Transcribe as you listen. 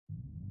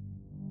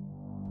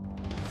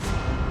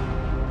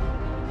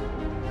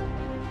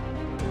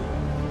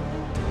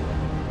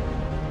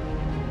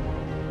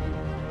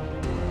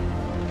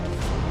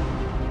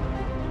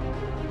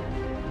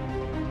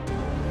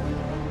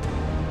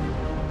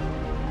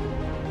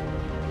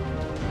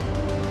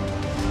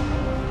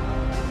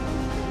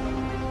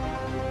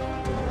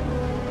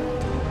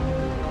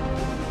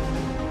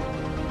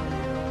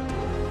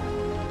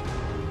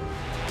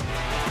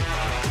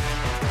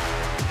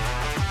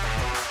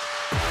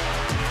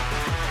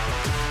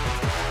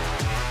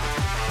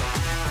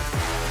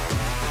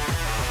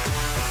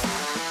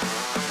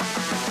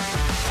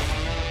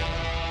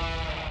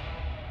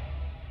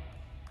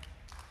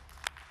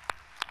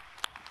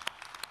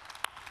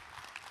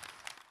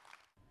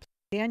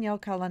Daniele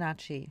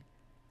Calanacci,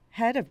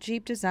 Head of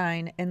Jeep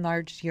Design,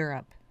 Enlarged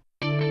Europe.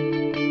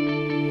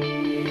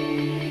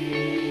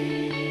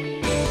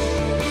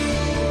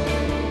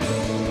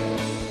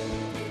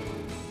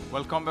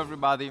 Welcome,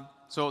 everybody.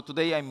 So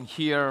today I'm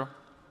here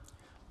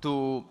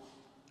to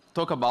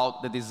talk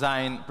about the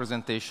design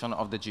presentation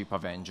of the Jeep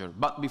Avenger.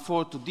 But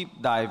before to deep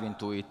dive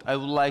into it, I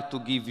would like to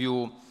give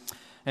you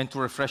and to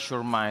refresh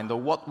your mind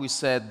of what we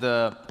said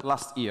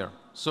last year.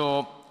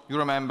 So you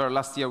remember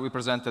last year we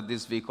presented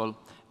this vehicle,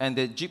 and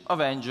the Jeep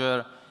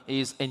Avenger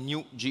is a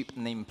new Jeep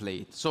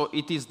nameplate. So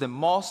it is the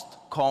most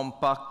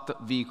compact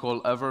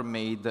vehicle ever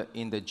made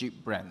in the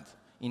Jeep brand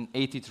in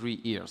 83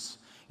 years.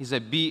 It's a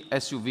B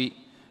SUV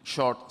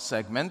short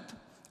segment,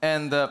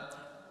 and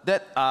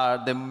that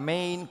are the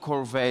main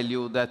core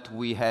value that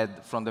we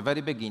had from the very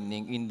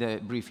beginning in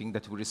the briefing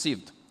that we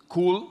received.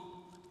 Cool,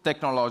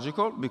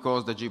 technological,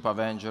 because the Jeep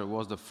Avenger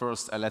was the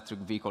first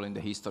electric vehicle in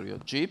the history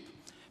of Jeep.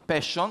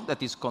 Passion,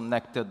 that is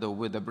connected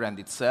with the brand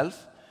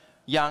itself.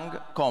 Young,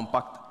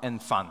 compact,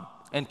 and fun.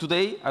 And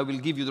today, I will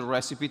give you the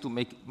recipe to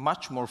make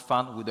much more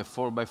fun with the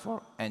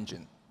 4x4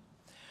 engine.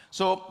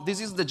 So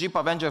this is the Jeep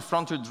Avenger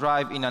front-wheel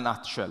drive in a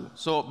nutshell.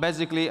 So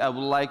basically, I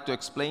would like to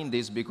explain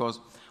this because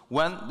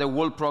when the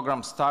whole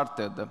program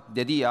started,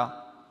 the idea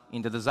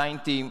in the design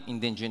team,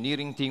 in the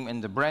engineering team,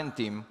 and the brand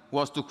team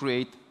was to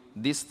create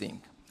this thing,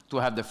 to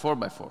have the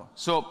 4x4.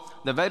 So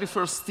the very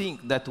first thing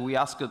that we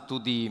asked to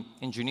the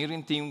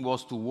engineering team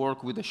was to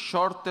work with the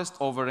shortest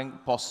overhang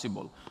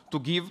possible, to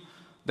give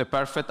the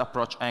perfect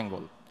approach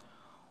angle.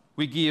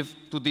 We give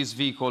to this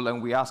vehicle,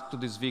 and we ask to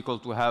this vehicle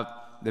to have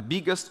the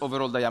biggest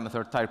overall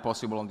diameter tire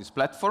possible on this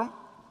platform,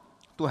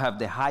 to have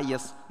the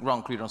highest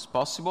ground clearance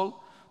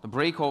possible, the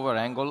breakover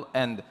angle,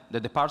 and the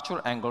departure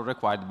angle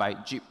required by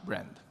Jeep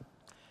brand.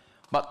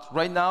 But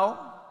right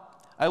now,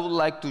 I would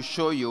like to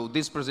show you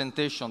this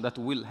presentation that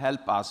will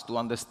help us to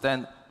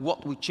understand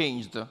what we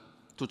changed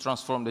to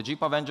transform the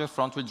Jeep Avenger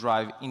front-wheel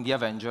drive in the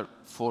Avenger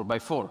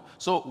 4x4.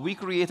 So we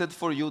created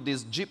for you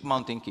this Jeep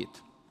mounting kit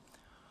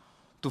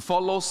to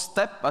follow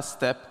step by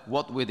step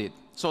what we did.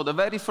 So the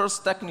very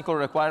first technical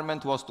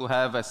requirement was to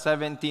have a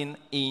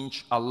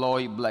 17-inch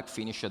alloy black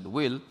finished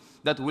wheel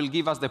that will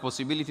give us the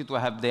possibility to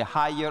have the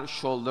higher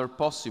shoulder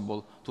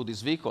possible to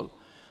this vehicle,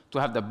 to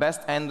have the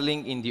best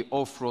handling in the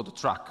off-road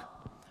track.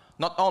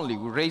 Not only,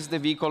 we raised the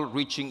vehicle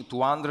reaching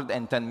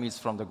 210 meters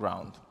from the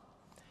ground.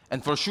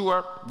 And for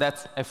sure,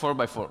 that's a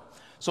 4x4.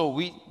 So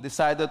we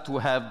decided to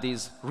have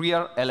this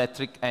rear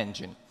electric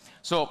engine.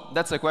 So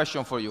that's a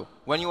question for you.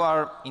 When you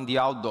are in the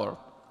outdoor,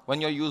 when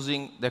you're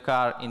using the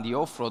car in the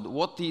off-road,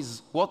 what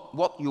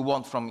you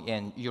want from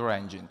your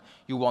engine?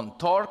 You want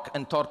torque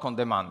and torque on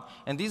demand.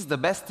 And this is the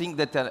best thing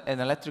that an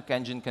electric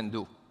engine can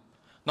do.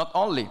 Not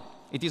only,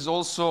 it is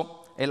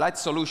also a light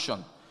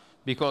solution,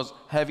 because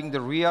having the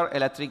rear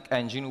electric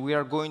engine, we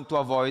are going to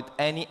avoid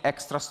any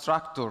extra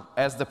structure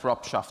as the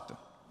prop shaft.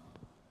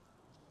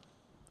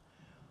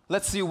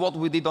 Let's see what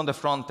we did on the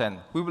front end.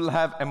 We will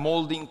have a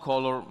molding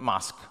color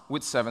mask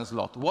with 7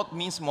 slots. What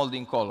means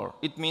molding color?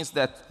 It means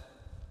that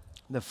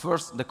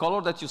the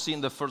color that you see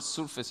in the first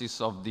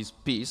surfaces of this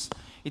piece,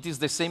 it is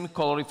the same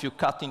color if you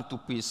cut into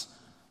piece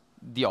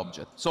the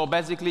object. So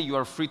basically, you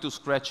are free to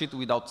scratch it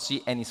without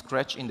seeing any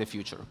scratch in the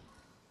future.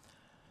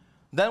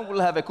 Then we'll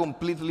have a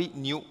completely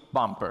new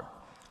bumper.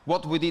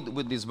 What we did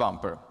with this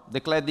bumper,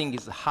 the cladding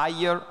is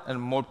higher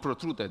and more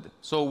protruded,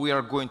 so we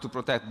are going to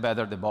protect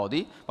better the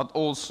body, but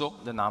also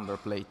the number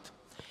plate.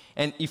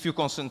 And if you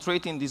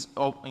concentrate in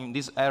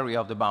this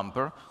area of the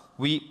bumper,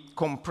 we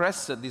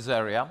compressed this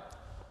area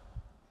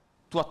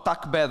to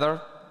attack better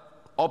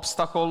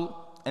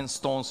obstacle and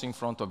stones in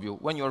front of you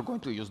when you are going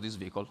to use this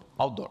vehicle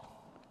outdoor.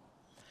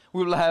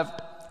 We will have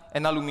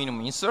an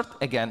aluminum insert,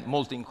 again,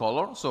 molten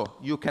color, so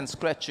you can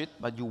scratch it,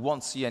 but you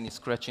won't see any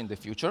scratch in the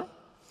future.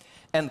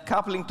 And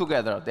coupling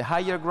together the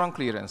higher ground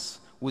clearance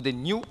with the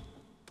new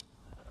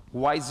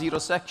Y0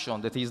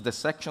 section, that is the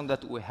section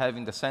that we have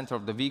in the center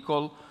of the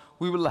vehicle,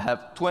 we will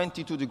have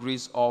 22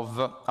 degrees of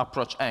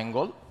approach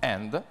angle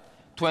and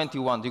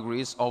 21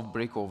 degrees of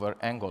breakover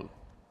angle.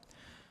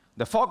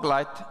 The fog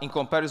light, in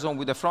comparison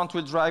with the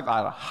front-wheel drive,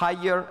 are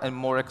higher and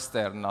more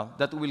external.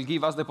 That will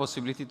give us the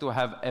possibility to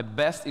have a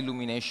best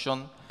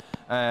illumination,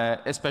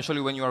 especially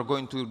when you are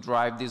going to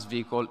drive this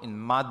vehicle in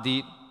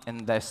muddy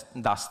and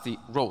dusty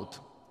road.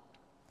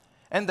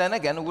 And then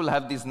again, we'll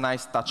have this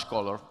nice touch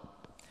color.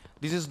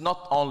 This is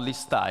not only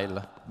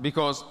style,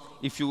 because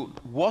if you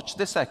watch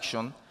the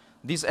section,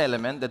 this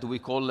element that we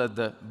call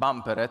the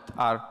bumperet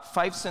are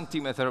 5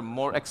 centimeters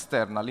more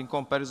external in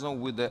comparison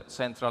with the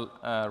central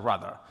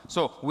radar.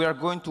 So we are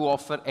going to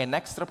offer an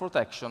extra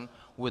protection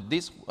with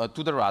this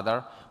to the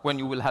radar when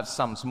you will have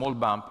some small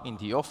bump in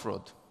the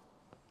off-road.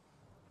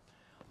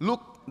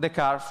 Look the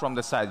car from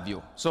the side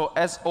view. So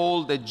as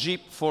all the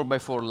Jeep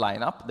 4x4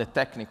 lineup, the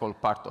technical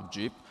part of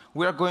Jeep,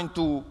 we are going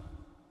to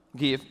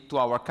give to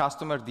our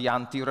customer the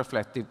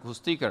anti-reflective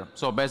sticker.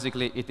 So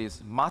basically, it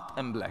is matte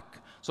and black.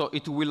 So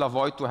it will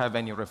avoid to have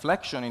any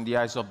reflection in the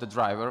eyes of the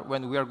driver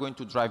when we are going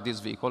to drive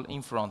this vehicle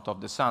in front of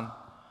the sun.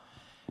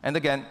 And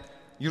again,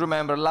 you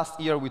remember last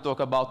year we talked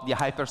about the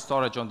hyper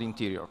storage on the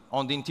interior.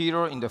 On the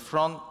interior, in the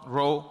front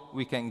row,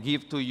 we can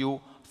give to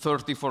you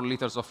 34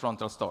 liters of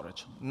frontal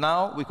storage.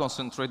 Now we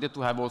concentrated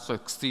to have also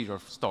exterior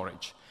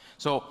storage.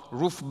 So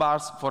roof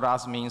bars for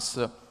us means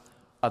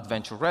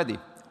adventure ready.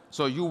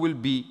 So you will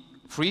be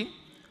free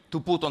to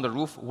put on the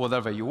roof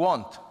whatever you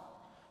want.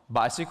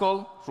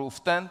 Bicycle,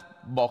 roof tent,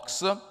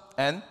 box,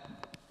 and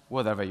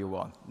whatever you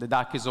want. The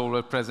duck is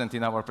always present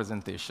in our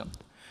presentation.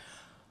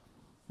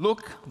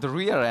 Look, the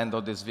rear end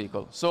of this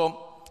vehicle.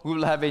 So we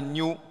will have a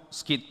new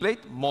skid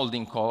plate,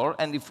 molding color,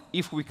 and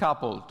if we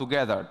couple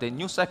together the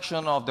new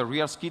section of the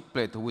rear skid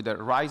plate with the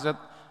raised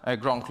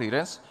ground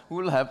clearance,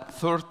 we will have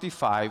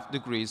 35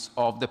 degrees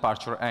of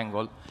departure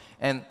angle.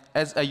 And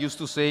as I used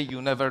to say, you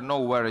never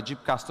know where a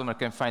Jeep customer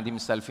can find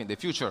himself in the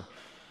future,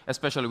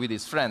 especially with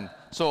his friend.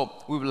 So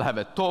we will have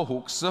a tow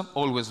hooks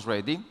always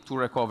ready to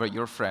recover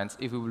your friends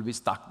if we will be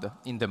stuck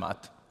in the mud.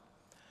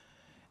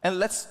 And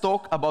let's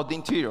talk about the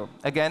interior.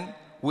 Again,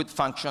 with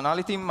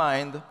functionality in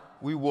mind,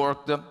 we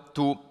worked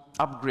to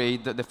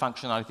upgrade the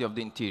functionality of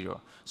the interior.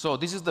 So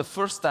this is the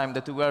first time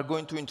that we are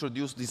going to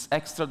introduce this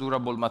extra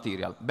durable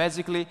material.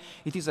 Basically,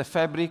 it is a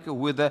fabric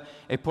with a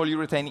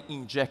polyurethane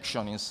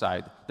injection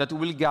inside that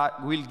will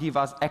give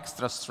us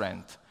extra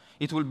strength.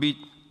 It will be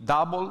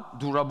double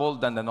durable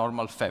than the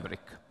normal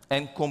fabric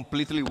and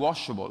completely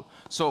washable.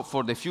 So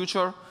for the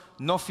future,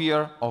 no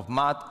fear of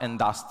mud and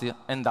dust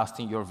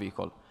in your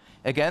vehicle.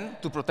 Again,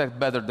 to protect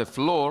better the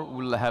floor,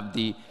 we'll have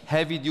the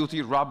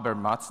heavy-duty rubber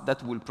mats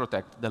that will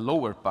protect the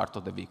lower part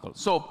of the vehicle.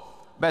 So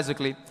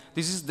basically,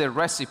 this is the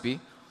recipe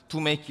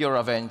to make your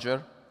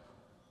Avenger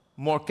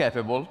more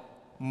capable,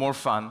 more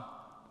fun,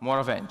 more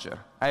Avenger.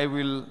 I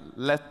will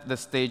let the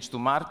stage to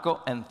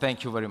Marco, and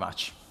thank you very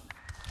much.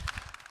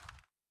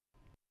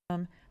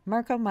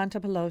 Marco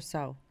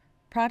Montepoloso,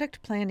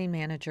 Product Planning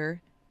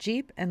Manager,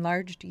 Jeep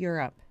Enlarged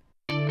Europe.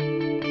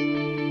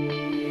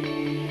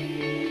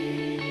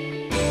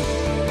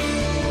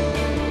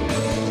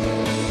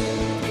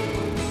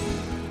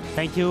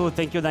 Thank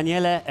you,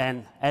 Daniele,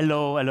 and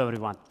hello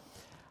everyone.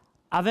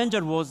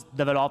 Avenger was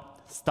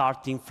developed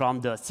starting from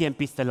the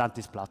CMP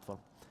Stellantis platform.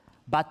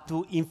 But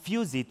to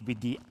infuse it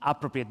with the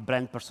appropriate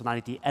brand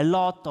personality, a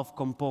lot of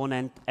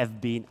components have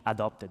been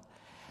adopted.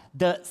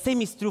 The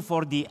same is true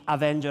for the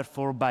Avenger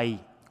 4xe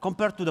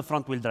compared to the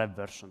front-wheel drive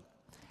version.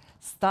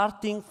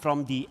 Starting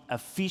from the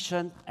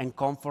efficient and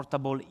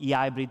comfortable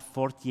e-hybrid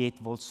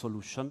 48-volt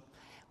solution,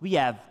 we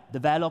have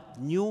developed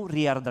new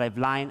rear drive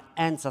line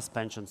and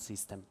suspension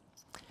system.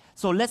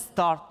 So let's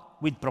start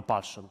with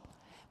propulsion,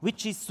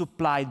 which is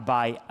supplied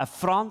by a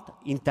front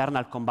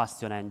internal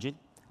combustion engine,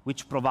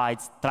 which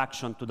provides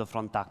traction to the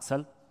front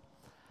axle,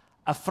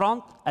 a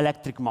front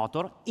electric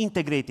motor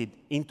integrated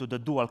into the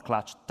dual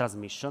clutch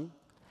transmission,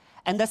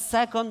 and a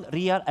second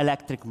rear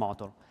electric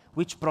motor,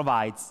 which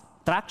provides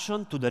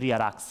traction to the rear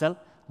axle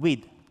with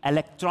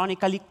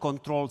electronically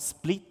controlled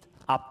split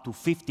up to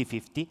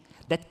 50-50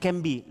 that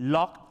can be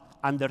locked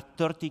under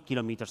 30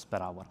 kilometers per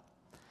hour.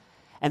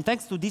 And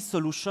thanks to this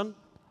solution,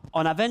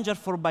 on Avenger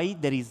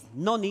 4xe, there is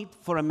no need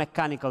for a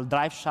mechanical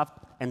drive shaft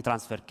and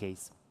transfer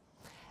case.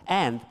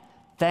 And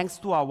thanks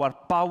to our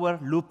power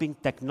looping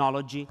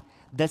technology,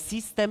 the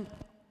system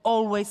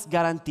always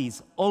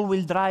guarantees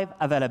all-wheel drive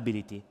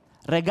availability,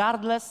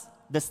 regardless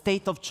the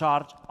state of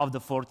charge of the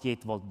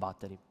 48-volt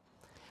battery.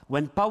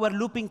 When power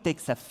looping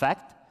takes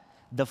effect,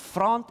 the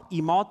front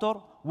e-motor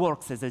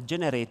works as a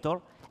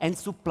generator and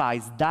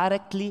supplies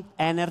directly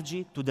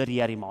energy to the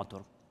rear e-motor.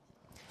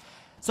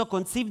 So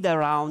conceived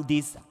around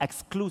this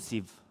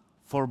exclusive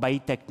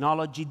 4xe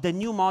technology, the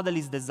new model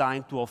is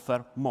designed to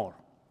offer more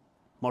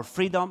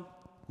freedom,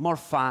 more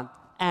fun,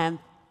 and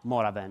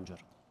more Avenger.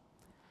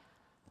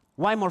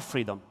 Why more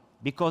freedom?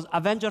 Because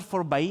Avenger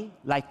 4xe,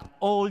 like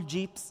all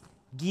Jeeps,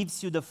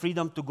 gives you the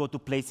freedom to go to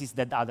places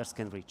that others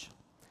can reach.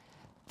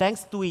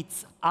 Thanks to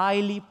its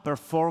highly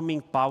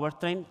performing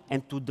powertrain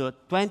and to the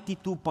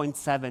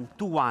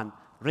 22.7-to-1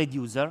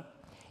 reducer,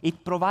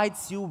 it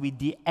provides you with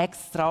the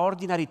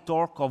extraordinary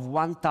torque of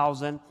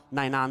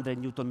 1,900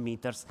 Newton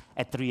meters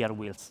at rear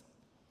wheels.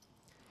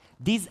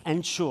 This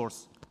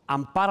ensures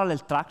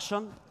unparalleled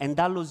traction and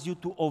allows you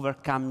to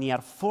overcome near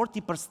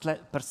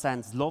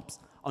 40% slopes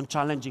on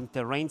challenging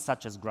terrain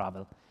such as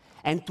gravel,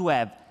 and to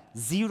have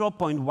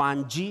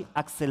 0.1 G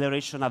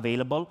acceleration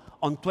available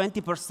on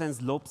 20%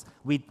 slopes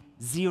with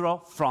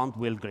zero front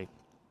wheel grip.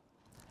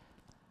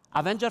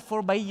 Avenger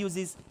 4xe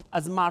uses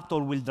a smart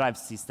all-wheel drive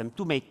system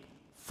to make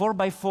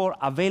 4x4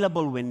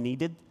 available when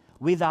needed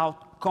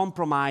without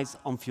compromise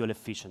on fuel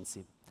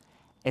efficiency.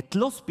 At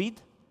low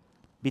speed,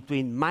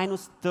 between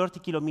minus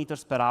 30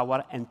 kilometers per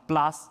hour and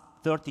plus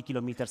 30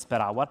 kilometers per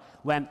hour,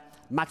 when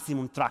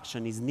maximum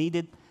traction is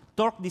needed,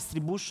 torque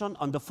distribution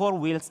on the four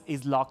wheels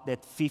is locked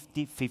at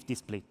 50-50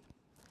 split.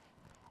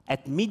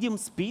 At medium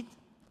speed,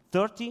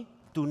 30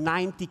 to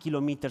 90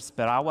 kilometers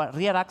per hour,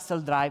 rear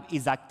axle drive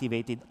is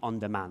activated on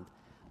demand.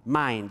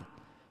 Mind,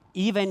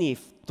 even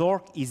if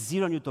torque is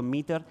 0 Newton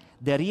meter,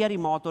 the rear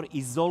motor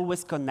is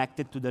always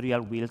connected to the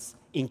rear wheels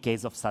in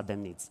case of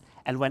sudden needs.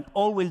 And when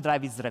all-wheel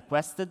drive is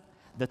requested,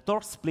 the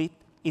torque split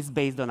is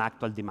based on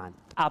actual demand,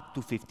 up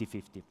to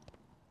 50/50.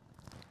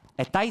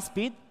 At high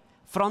speed,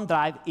 front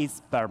drive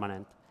is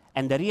permanent,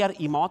 and the rear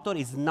e-motor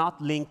is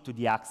not linked to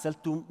the axle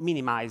to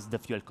minimize the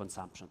fuel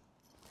consumption.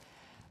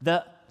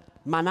 The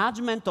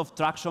management of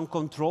traction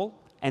control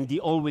and the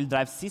all-wheel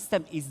drive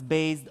system is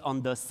based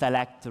on the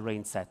Selec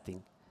Terrain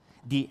setting.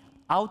 The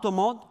auto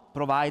mode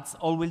provides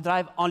all-wheel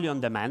drive only on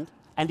demand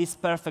and is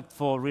perfect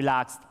for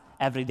relaxed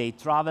everyday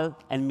travel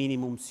and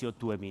minimum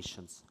CO2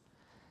 emissions.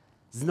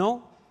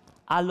 Snow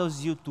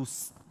allows you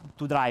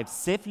to drive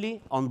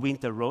safely on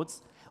winter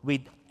roads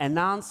with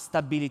enhanced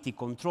stability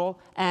control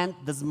and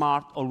the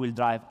smart all-wheel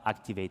drive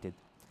activated.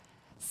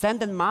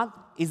 Sand and mud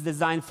is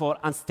designed for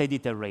unsteady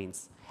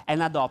terrains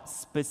and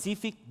adopts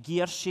specific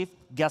gear shift,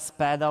 gas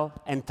pedal,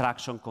 and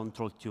traction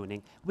control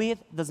tuning with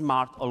the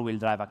smart all-wheel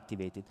drive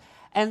activated.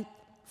 And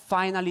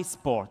finally,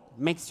 sport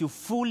makes you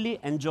fully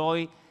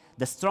enjoy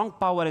the strong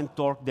power and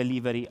torque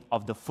delivery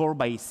of the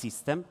 4xe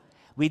system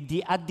with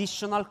the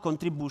additional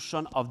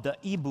contribution of the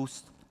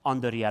e-boost on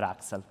the rear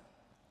axle.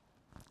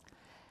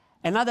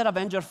 Another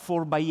Avenger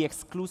 4xe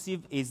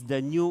exclusive is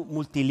the new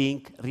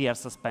Multilink rear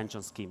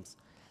suspension schemes,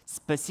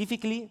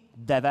 specifically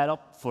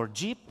developed for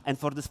Jeep and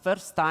for the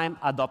first time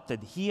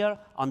adopted here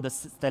on the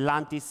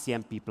Stellantis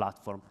CMP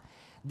platform.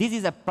 This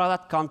is a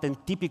product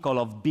content typical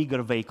of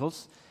bigger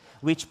vehicles,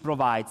 which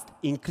provides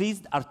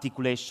increased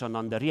articulation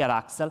on the rear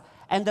axle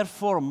and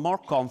therefore more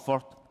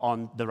comfort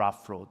on the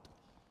rough road.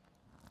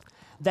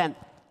 Then,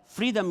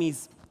 freedom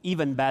is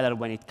even better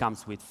when it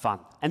comes with fun.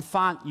 And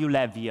fun you'll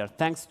have here,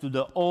 thanks to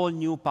the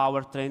all-new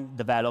powertrain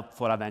developed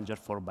for Avenger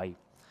 4xe.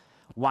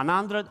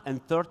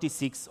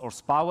 136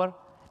 horsepower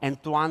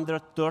and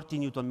 230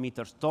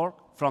 Nm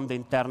torque from the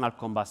internal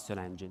combustion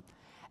engine,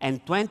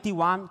 and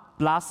 21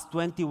 plus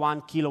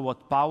 21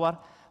 kilowatt power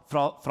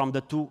from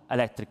the two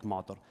electric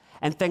motor.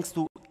 And thanks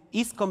to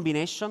its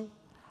combination,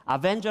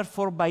 Avenger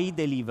 4xe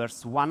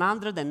delivers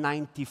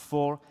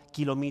 194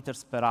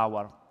 kilometers per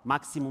hour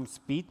maximum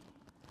speed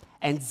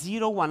and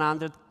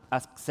 0-100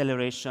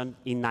 acceleration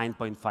in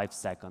 9.5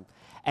 seconds.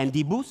 And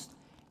the boost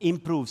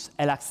improves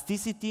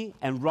elasticity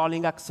and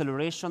rolling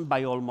acceleration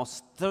by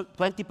almost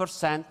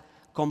 20%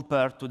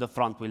 compared to the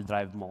front-wheel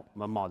drive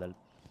model.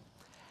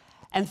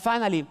 And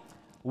finally,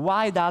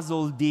 why does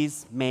all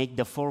this make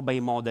the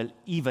 4xe model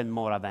even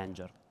more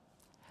Avenger?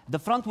 The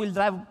front-wheel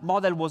drive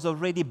model was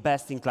already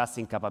best in class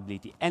in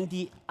capability, and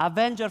the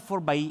Avenger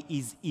 4xe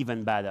is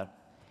even better.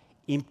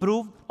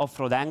 Improved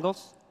off-road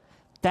angles,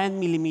 10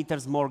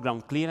 millimeters more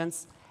ground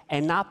clearance,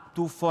 and up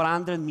to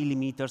 400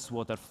 millimeters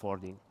water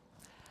fording.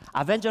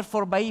 Avenger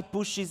 4xe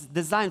pushes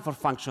design for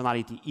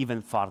functionality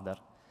even further.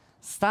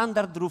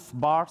 Standard roof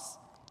bars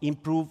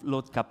improve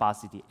load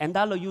capacity and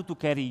allow you to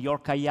carry your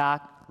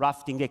kayak,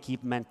 rafting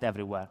equipment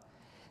everywhere.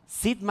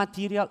 Seat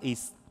material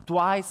is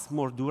twice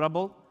more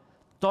durable,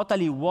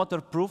 totally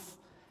waterproof,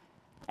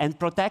 and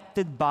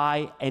protected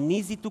by an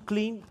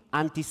easy-to-clean,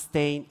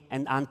 anti-stain,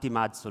 and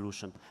anti-mud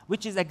solution,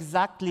 which is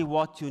exactly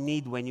what you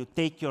need when you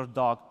take your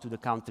dog to the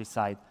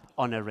countryside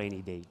on a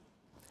rainy day.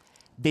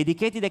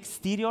 Dedicated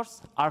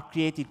exteriors are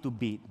created to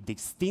be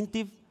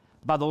distinctive,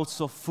 but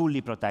also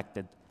fully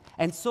protected.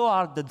 And so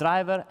are the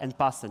driver and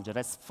passenger,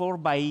 as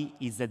 4xe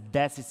is a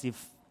decisive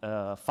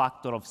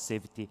factor of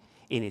safety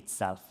in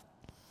itself.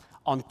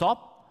 On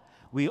top,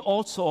 we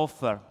also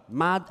offer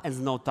mud and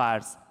snow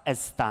tires as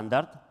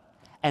standard,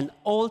 and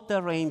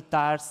all-terrain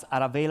tires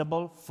are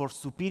available for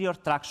superior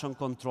traction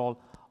control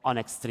on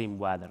extreme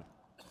weather.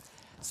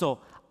 So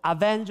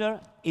Avenger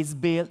is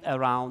built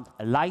around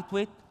a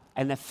lightweight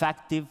and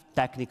effective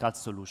technical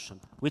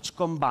solution, which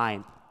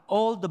combine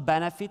all the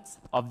benefits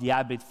of the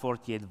hybrid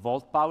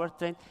 48-volt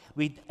powertrain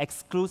with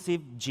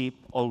exclusive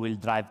Jeep all-wheel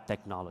drive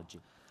technology.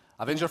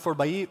 Avenger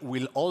 4xe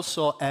will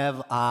also have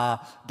a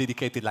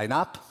dedicated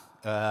lineup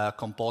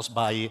composed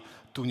by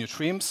 2 new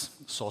trims.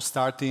 So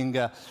starting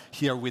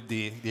here with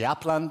the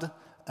Upland,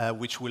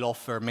 which will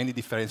offer many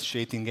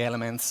differentiating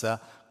elements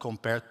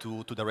compared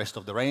to the rest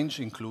of the range,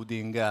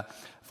 including,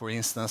 for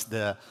instance,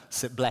 the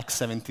black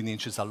 17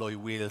 inches alloy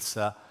wheels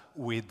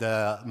with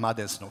mud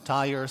and snow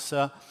tires.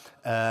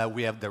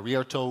 We have the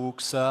rear toe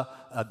hooks,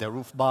 the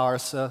roof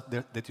bars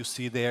that you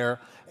see there,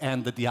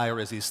 and the eye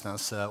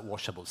resistance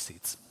washable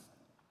seats.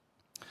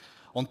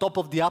 On top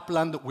of the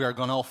Upland, we are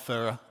going to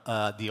offer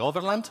the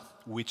Overland,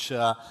 which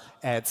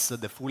adds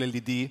the full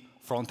LED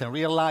front and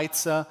rear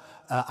lights, a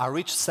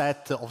rich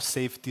set of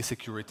safety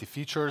security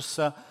features,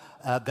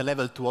 the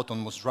level 2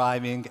 autonomous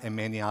driving, and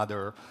many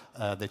other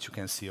that you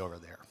can see over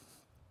there.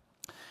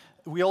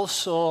 We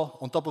also,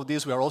 on top of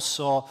this, we are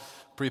also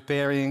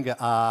preparing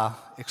an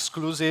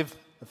exclusive,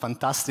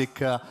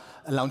 fantastic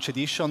launch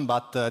edition,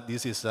 but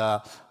this is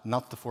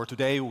not for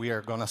today. We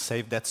are going to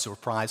save that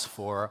surprise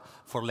for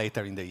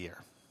later in the year.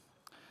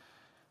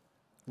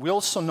 We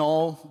also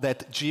know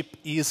that Jeep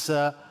is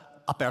a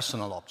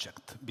personal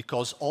object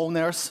because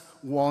owners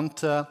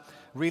want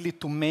really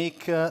to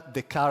make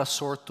the car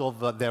sort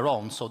of their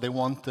own. So they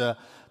want to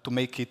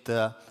make it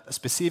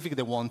specific,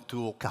 they want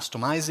to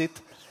customize it.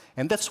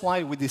 And that's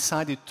why we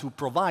decided to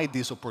provide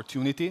this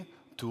opportunity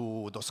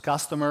to those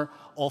customers,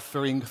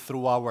 offering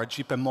through our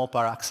Jeep and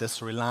Mopar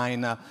accessory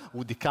line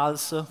wood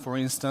decals, for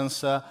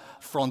instance,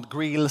 front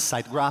grille,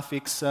 side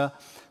graphics,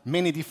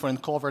 many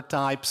different cover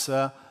types,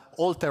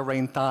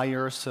 all-terrain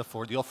tires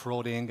for the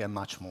off-roading, and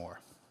much more.